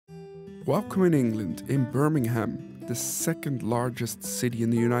Welcome in England, in Birmingham, the second largest city in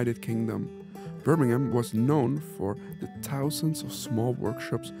the United Kingdom. Birmingham was known for the thousands of small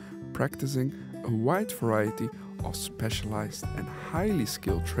workshops practicing a wide variety of specialized and highly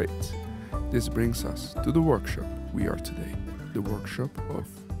skilled trades. This brings us to the workshop we are today, the workshop of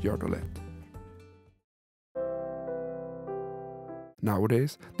Yardolet.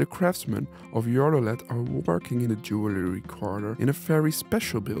 Nowadays, the craftsmen of Yardolet are working in the jewellery quarter in a very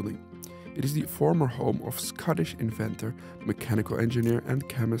special building. It is the former home of Scottish inventor, mechanical engineer and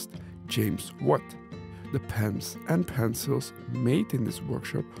chemist James Watt. The pens and pencils made in this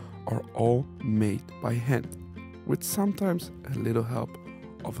workshop are all made by hand, with sometimes a little help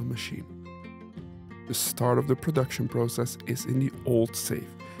of a machine. The start of the production process is in the old safe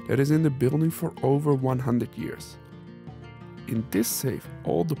that is in the building for over 100 years. In this safe,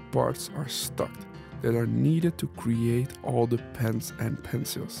 all the parts are stocked that are needed to create all the pens and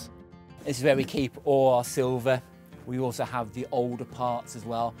pencils. This is where we keep all our silver. We also have the older parts as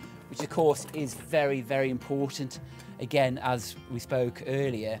well, which of course is very, very important. Again, as we spoke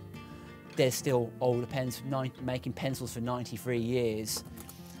earlier, there's still older pens, making pencils for 93 years.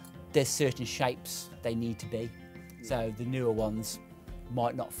 There's certain shapes they need to be. So the newer ones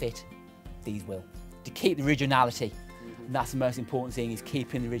might not fit, these will. To keep the originality, and that's the most important thing, is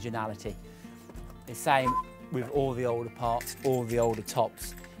keeping the originality. The same with all the older parts, all the older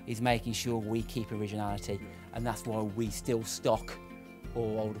tops, is making sure we keep originality, and that's why we still stock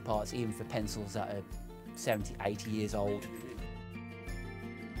all older parts, even for pencils that are 70, 80 years old.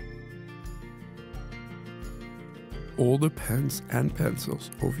 All the pens and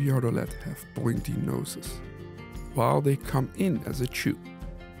pencils of Yardolet have pointy noses, while they come in as a tube.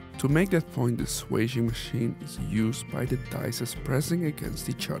 To make that point, the swaging machine is used by the dices pressing against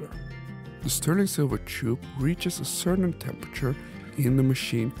each other. The sterling silver tube reaches a certain temperature in the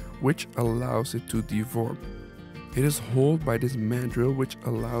machine, which allows it to deform. It is held by this mandrel, which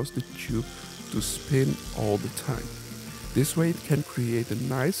allows the tube to spin all the time. This way it can create a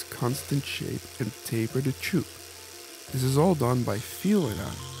nice constant shape and taper the tube. This is all done by feel and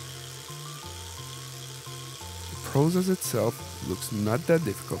eye. The process itself looks not that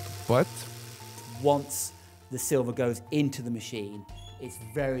difficult, but once the silver goes into the machine, it's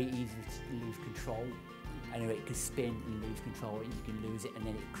very easy to lose control. Anyway, it can spin and lose control, and you can lose it, and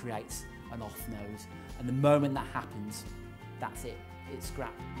then it creates an off nose. And the moment that happens, that's it, it's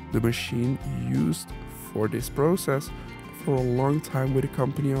scrapped. The machine used for this process for a long time with the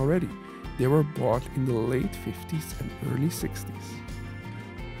company already. They were bought in the late 50s and early 60s.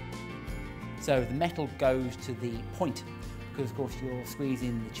 So the metal goes to the point, because of course you're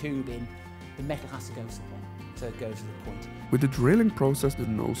squeezing the tube in, the metal has to go somewhere, so it goes to the point. With the drilling process, the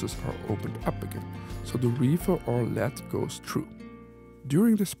noses are opened up again, so the reefer or lead goes through.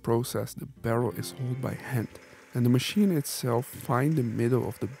 During this process, the barrel is held by hand, and the machine itself finds the middle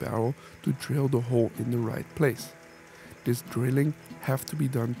of the barrel to drill the hole in the right place. This drilling has to be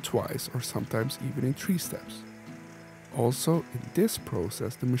done twice or sometimes even in 3 steps. Also, in this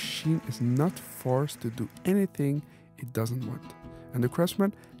process, the machine is not forced to do anything it doesn't want, and the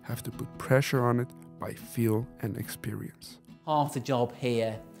craftsmen have to put pressure on it by feel and experience. Half the job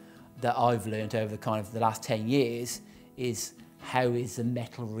here that I've learned over the last 10 years is how is the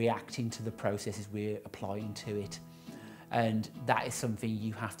metal reacting to the processes we're applying to it. And that is something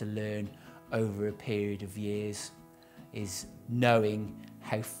you have to learn over a period of years, is knowing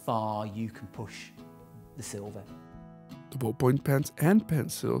how far you can push the silver. The ballpoint pens and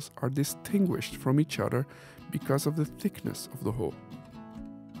pencils are distinguished from each other because of the thickness of the hole.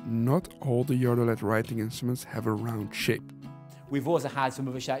 Not all the Yardolet writing instruments have a round shape. We've also had some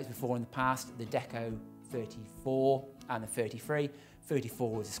other shapes before in the past, the Deco 34 and the 33.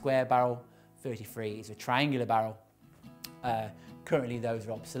 34 is a square barrel, 33 is a triangular barrel. Currently those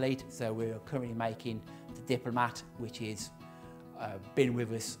are obsolete, so we're currently making the Diplomat, which is been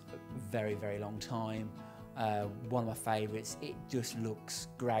with us a very, very long time. One of my favourites. It just looks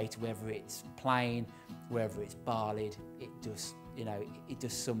great, whether it's plain, whether it's barleyed, it just, you know, it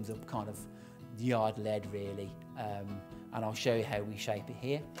just sums up kind of Yardolet really. And I'll show you how we shape it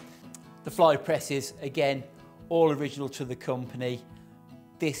here. The fly presses, again, all original to the company.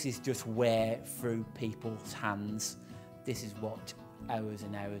 This is just wear through people's hands. This is what hours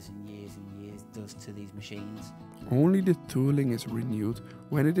and hours and years does to these machines. Only the tooling is renewed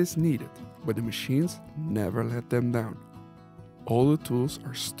when it is needed, but the machines never let them down. All the tools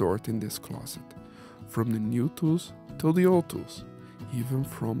are stored in this closet, from the new tools till the old tools, even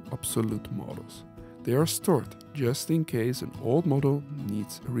from obsolete models. They are stored just in case an old model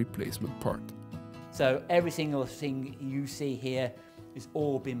needs a replacement part. So every single thing you see here It's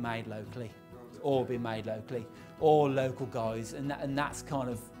all been made locally. It's all been made locally. All local guys, and that's kind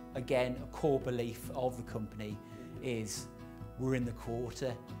of, again, a core belief of the company is we're in the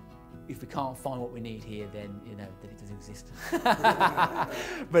quarter. If we can't find what we need here, then then it doesn't exist.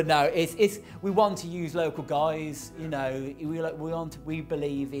 But no, we want to use local guys. We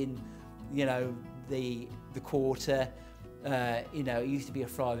believe in the quarter. It used to be a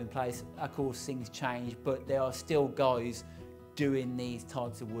thriving place. Of course, things change, but there are still guys doing these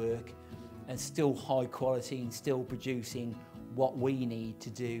types of work and still high quality and still producing what we need to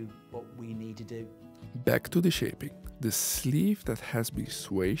do. Back to the shaping. The sleeve that has been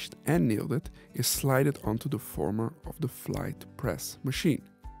swaged and nailed is slided onto the former of the flight press machine.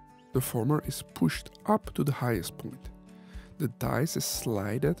 The former is pushed up to the highest point. The dice is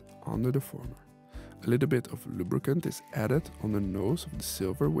slided under the former. A little bit of lubricant is added on the nose of the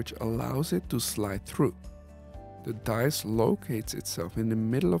silver, which allows it to slide through. The dice locates itself in the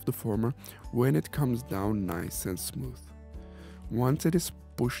middle of the former when it comes down nice and smooth. Once it is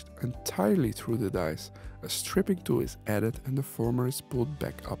pushed entirely through the dice, a stripping tool is added and the former is pulled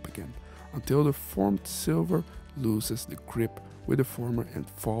back up again until the formed silver loses the grip with the former and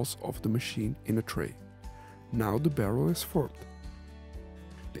falls off the machine in a tray. Now the barrel is formed.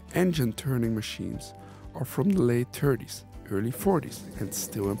 The engine turning machines are from the late 30s, early 40s and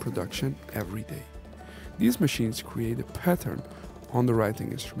still in production every day. These machines create a pattern on the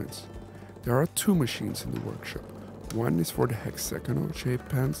writing instruments. There are two machines in the workshop. One is for the hexagonal shaped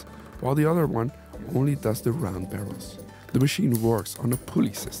pens, while the other one only does the round barrels. The machine works on a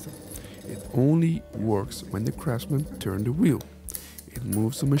pulley system. It only works when the craftsmen turn the wheel. It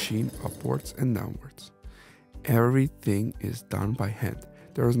moves the machine upwards and downwards. Everything is done by hand.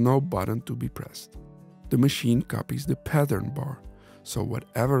 There is no button to be pressed. The machine copies the pattern bar, so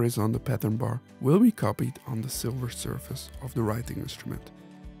whatever is on the pattern bar will be copied on the silver surface of the writing instrument.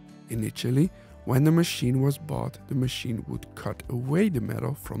 Initially, when the machine was bought, the machine would cut away the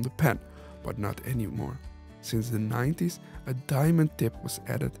metal from the pen, but not anymore. Since the 90s, a diamond tip was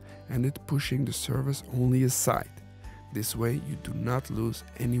added and it pushing the surface only aside. This way you do not lose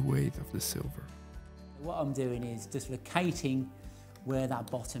any weight of the silver. What I'm doing is just locating where that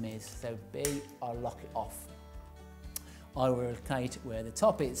bottom is. So B, I'll lock it off. I will locate where the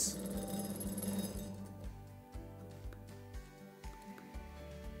top is.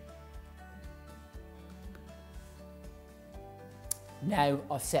 Now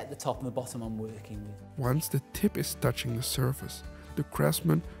I've set the top and the bottom I'm working with. Once the tip is touching the surface, the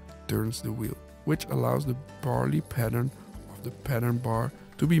craftsman turns the wheel, which allows the barley pattern of the pattern bar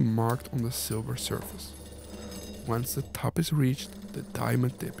to be marked on the silver surface. Once the top is reached, the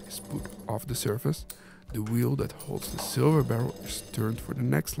diamond tip is put off the surface, the wheel that holds the silver barrel is turned for the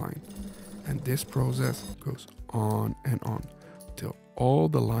next line, and this process goes on and on till all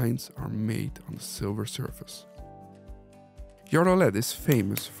the lines are made on the silver surface. Yardolet is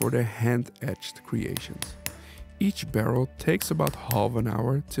famous for their hand-etched creations. Each barrel takes about half an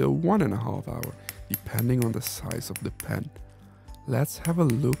hour till 1.5 hours, depending on the size of the pen. Let's have a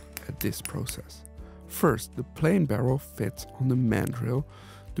look at this process. First, the plain barrel fits on the mandrel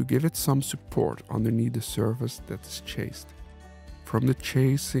to give it some support underneath the surface that is chased. From the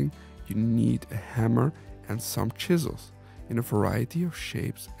chasing, you need a hammer and some chisels in a variety of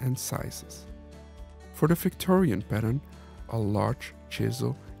shapes and sizes. For the Victorian pattern, a large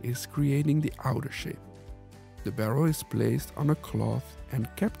chisel is creating the outer shape. The barrel is placed on a cloth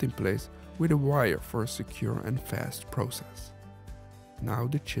and kept in place with a wire for a secure and fast process. Now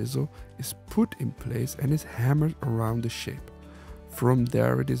the chisel is put in place and is hammered around the shape. From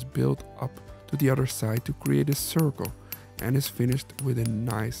there it is built up to the other side to create a circle and is finished with a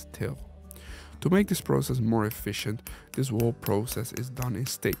nice tail. To make this process more efficient, this whole process is done in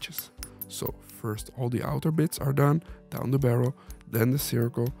stages. So first all the outer bits are done, down the barrel, then the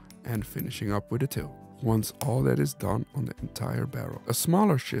circle and finishing up with the tail. Once all that is done on the entire barrel, a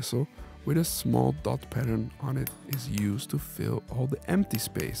smaller chisel with a small dot pattern on it is used to fill all the empty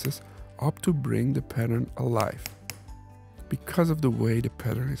spaces up to bring the pattern alive. Because of the way the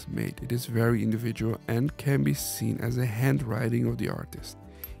pattern is made, it is very individual and can be seen as a handwriting of the artist.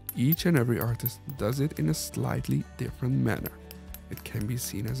 Each and every artist does it in a slightly different manner. It can be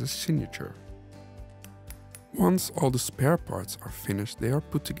seen as a signature. Once all the spare parts are finished, they are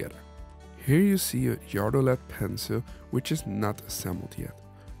put together. Here you see a Yardolet pencil which is not assembled yet.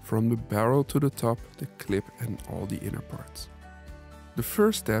 From the barrel to the top, the clip and all the inner parts. The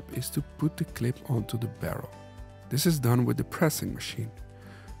first step is to put the clip onto the barrel. This is done with the pressing machine.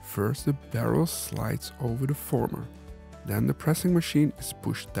 First the barrel slides over the former. Then the pressing machine is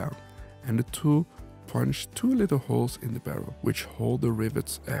pushed down and the tool punch 2 little holes in the barrel, which hold the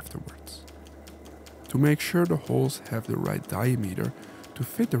rivets afterwards. To make sure the holes have the right diameter to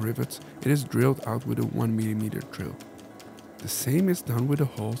fit the rivets, it is drilled out with a 1mm drill. The same is done with the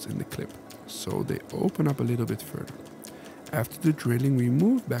holes in the clip, so they open up a little bit further. After the drilling, we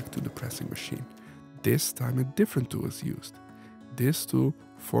move back to the pressing machine. This time a different tool is used. This tool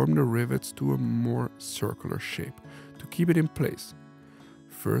forms the rivets to a more circular shape to keep it in place.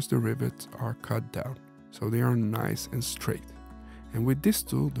 First the rivets are cut down, so they are nice and straight. And with this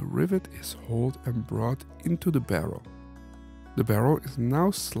tool the rivet is hauled and brought into the barrel. The barrel is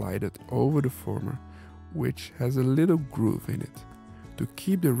now slided over the former, which has a little groove in it, to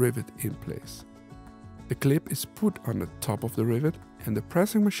keep the rivet in place. The clip is put on the top of the rivet and the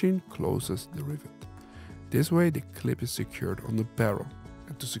pressing machine closes the rivet. This way the clip is secured on the barrel,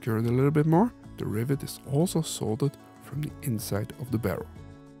 and to secure it a little bit more, the rivet is also soldered from the inside of the barrel.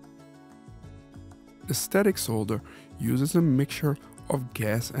 The static solder uses a mixture of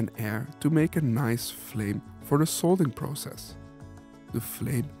gas and air to make a nice flame for the soldering process. The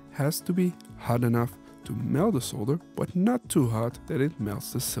flame has to be hot enough to melt the solder, but not too hot that it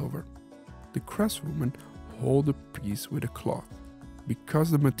melts the silver. The craftswoman holds the piece with a cloth,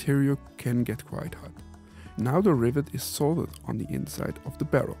 because the material can get quite hot. Now the rivet is soldered on the inside of the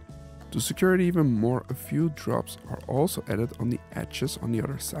barrel. To secure it even more, a few drops are also added on the edges on the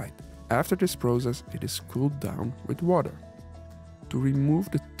other side. After this process, it is cooled down with water. To remove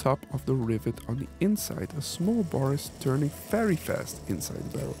the top of the rivet on the inside, a small bar is turning very fast inside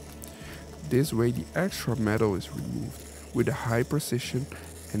the barrel. This way the extra metal is removed with a high precision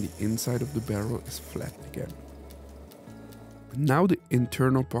and the inside of the barrel is flat again. Now the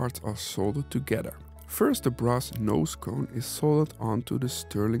internal parts are soldered together. First the brass nose cone is soldered onto the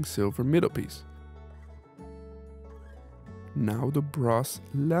sterling silver middle piece. Now the brass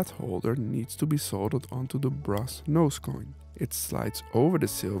lead holder needs to be soldered onto the brass nose cone. It slides over the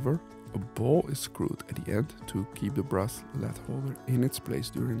silver, a ball is screwed at the end to keep the brass lead holder in its place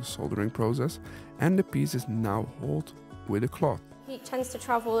during the soldering process, and the piece is now held with a cloth. Heat tends to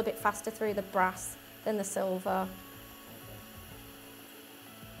travel a bit faster through the brass than the silver.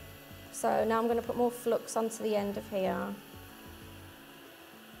 So now I'm going to put more flux onto the end of here.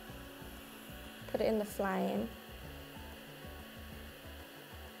 Put it in the flame.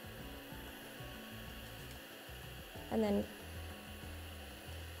 And then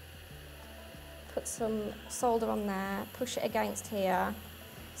put some solder on there, push it against here,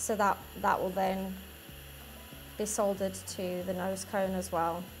 so that will then be soldered to the nose cone as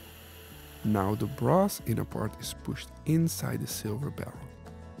well. Now the brass inner part is pushed inside the silver barrel.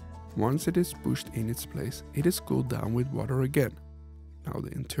 Once it is pushed in its place, it is cooled down with water again. Now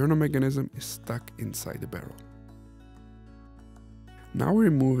the internal mechanism is stuck inside the barrel. Now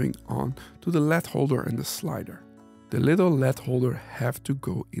we're moving on to the lead holder and the slider. The little lead holder have to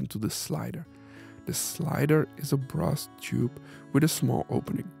go into the slider. The slider is a brass tube with a small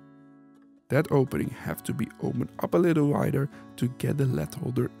opening. That opening have to be opened up a little wider to get the lead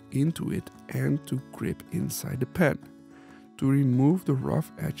holder into it and to grip inside the pen. To remove the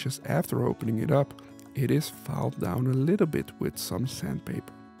rough edges after opening it up, it is filed down a little bit with some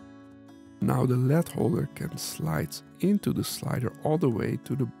sandpaper. Now the lead holder can slide into the slider all the way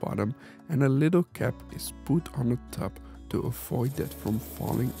to the bottom, and a little cap is put on the top to avoid that from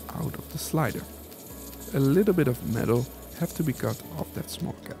falling out of the slider. A little bit of metal have to be cut off that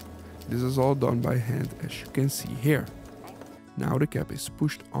small cap. This is all done by hand, as you can see here. Now the cap is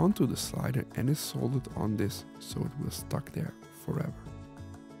pushed onto the slider and is soldered on this, so it will stuck there forever.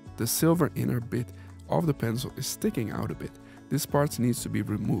 The silver inner bit of the pencil is sticking out a bit. This part needs to be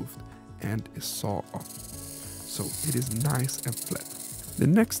removed and is sawed off, so it is nice and flat. The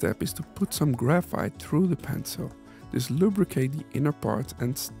next step is to put some graphite through the pencil. This lubricates the inner parts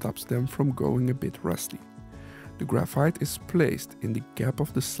and stops them from going a bit rusty. The graphite is placed in the gap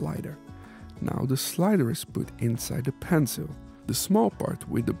of the slider. Now the slider is put inside the pencil. The small part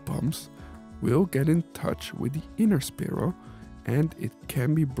with the bumps will get in touch with the inner spiral, and it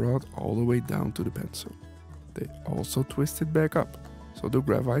can be brought all the way down to the pencil. They also twist it back up, so the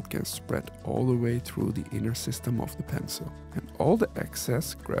graphite can spread all the way through the inner system of the pencil. And all the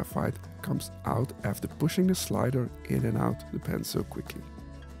excess graphite comes out after pushing the slider in and out the pencil quickly.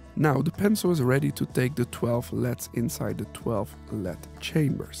 Now the pencil is ready to take the 12 LEDs inside the 12 LED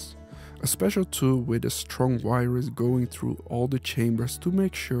chambers. A special tool with a strong wire is going through all the chambers to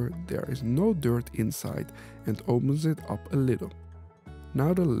make sure there is no dirt inside and opens it up a little.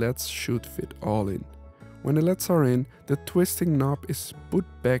 Now the LEDs should fit all in. When the LEDs are in, the twisting knob is put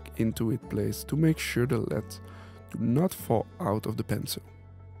back into its place to make sure the LEDs do not fall out of the pencil.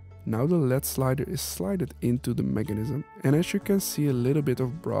 Now the LED slider is slided into the mechanism, and as you can see, a little bit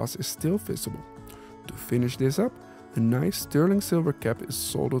of brass is still visible. To finish this up, a nice sterling silver cap is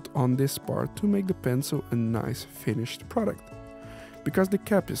soldered on this part to make the pencil a nice finished product. Because the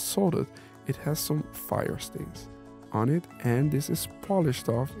cap is soldered, it has some fire stains on it, and this is polished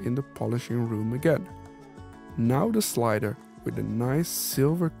off in the polishing room again. Now the slider with a nice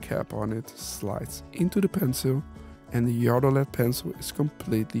silver cap on it slides into the pencil, and the Yardolette pencil is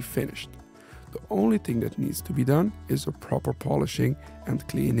completely finished. The only thing that needs to be done is a proper polishing and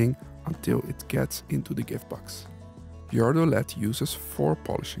cleaning until it gets into the gift box. Yardolette uses 4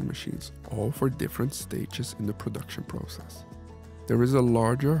 polishing machines, all for different stages in the production process. There is a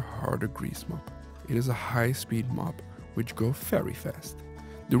larger, harder grease mop. It is a high-speed mop which goes very fast.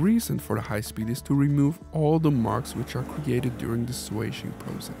 The reason for the high speed is to remove all the marks which are created during the swashing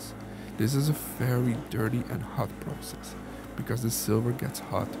process. This is a very dirty and hot process, because the silver gets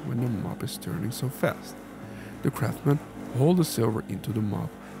hot when the mop is turning so fast. The craftsmen hold the silver into the mop,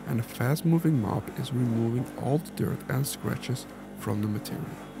 and a fast moving mop is removing all the dirt and scratches from the material.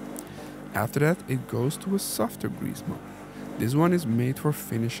 After that, it goes to a softer grease mop. This one is made for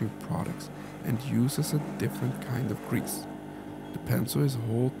finishing products and uses a different kind of grease. The pencil is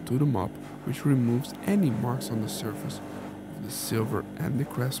hauled to the mop, which removes any marks on the surface of the silver, and the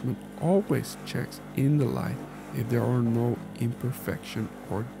craftsman always checks in the light if there are no imperfections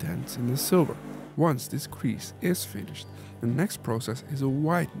or dents in the silver. Once this grease is finished, the next process is a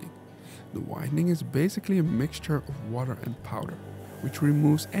whitening. The whitening is basically a mixture of water and powder, which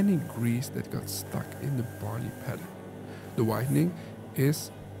removes any grease that got stuck in the barley pattern. The whitening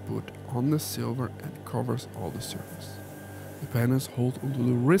is put on the silver and covers all the surface. The pen is held onto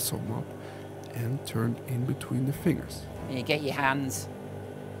the bristle mop and turned in between the fingers. And you get your hands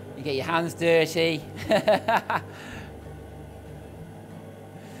dirty,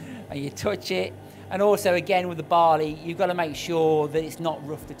 and you touch it. And also, again, with the barley, you've got to make sure that it's not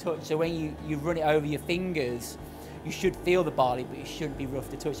rough to touch. So when you run it over your fingers, you should feel the barley, but it shouldn't be rough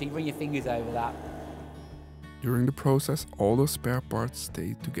to touch. So you run your fingers over that. During the process, all the spare parts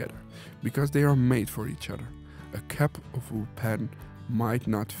stay together because they are made for each other. A cap of a pen might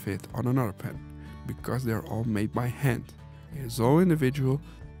not fit on another pen because they are all made by hand. It is all individual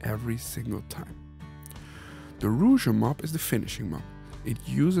every single time. The rouge mop is the finishing mop. It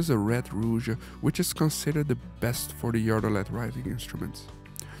uses a red rouge, which is considered the best for the Yardolette writing instruments.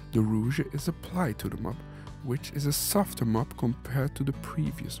 The rouge is applied to the mop, which is a softer mop compared to the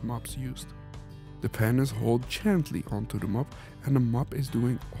previous mops used. The pen is held gently onto the mop, and the mop is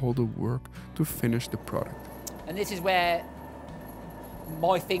doing all the work to finish the product. And this is where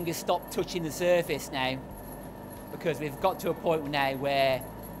my fingers stop touching the surface now, because we've got to a point now where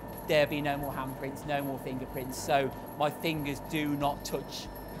there'll be no more handprints, no more fingerprints, so my fingers do not touch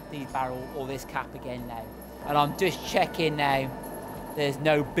the barrel or this cap again now. And I'm just checking now there's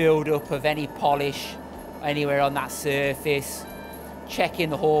no build-up of any polish anywhere on that surface, checking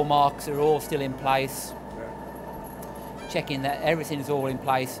the hallmarks are all still in place, checking that everything's all in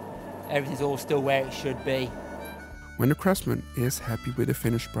place, everything's all still where it should be. When the craftsman is happy with the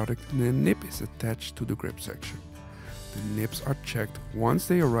finished product, the nib is attached to the grip section. The nibs are checked once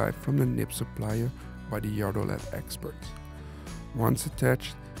they arrive from the nib supplier by the Yardolette experts. Once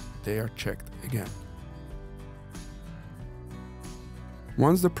attached, they are checked again.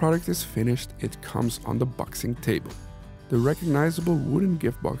 Once the product is finished, it comes on the boxing table. The recognizable wooden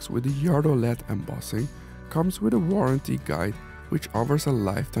gift box with the Yardolette embossing comes with a warranty guide which offers a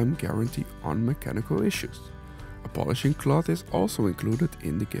lifetime guarantee on mechanical issues. A polishing cloth is also included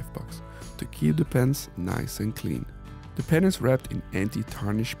in the gift box to keep the pens nice and clean. The pen is wrapped in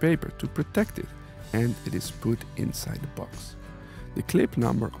anti-tarnish paper to protect it, and it is put inside the box. The clip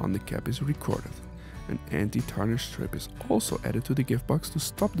number on the cap is recorded. An anti-tarnish strip is also added to the gift box to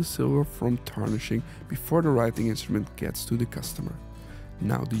stop the silver from tarnishing before the writing instrument gets to the customer.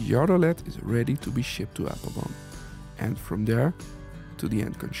 Now the Yardolette is ready to be shipped to Appelboom, and from there to the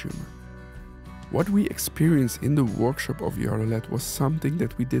end consumer. What we experienced in the workshop of Yardolette was something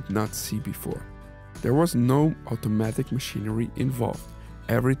that we did not see before. There was no automatic machinery involved.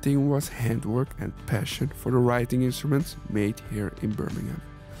 Everything was handwork and passion for the writing instruments made here in Birmingham.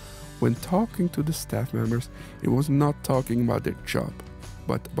 When talking to the staff members, it was not talking about their job,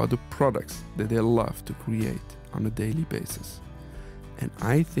 but about the products that they love to create on a daily basis. And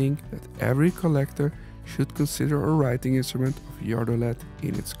I think that every collector should consider a writing instrument of Yardolette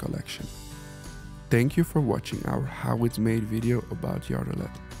in its collection. Thank you for watching our How It's Made video about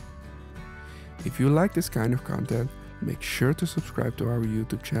Yardolette. If you like this kind of content, make sure to subscribe to our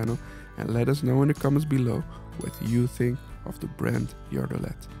YouTube channel and let us know in the comments below what you think of the brand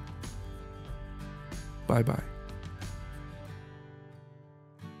Yardolette. Bye bye.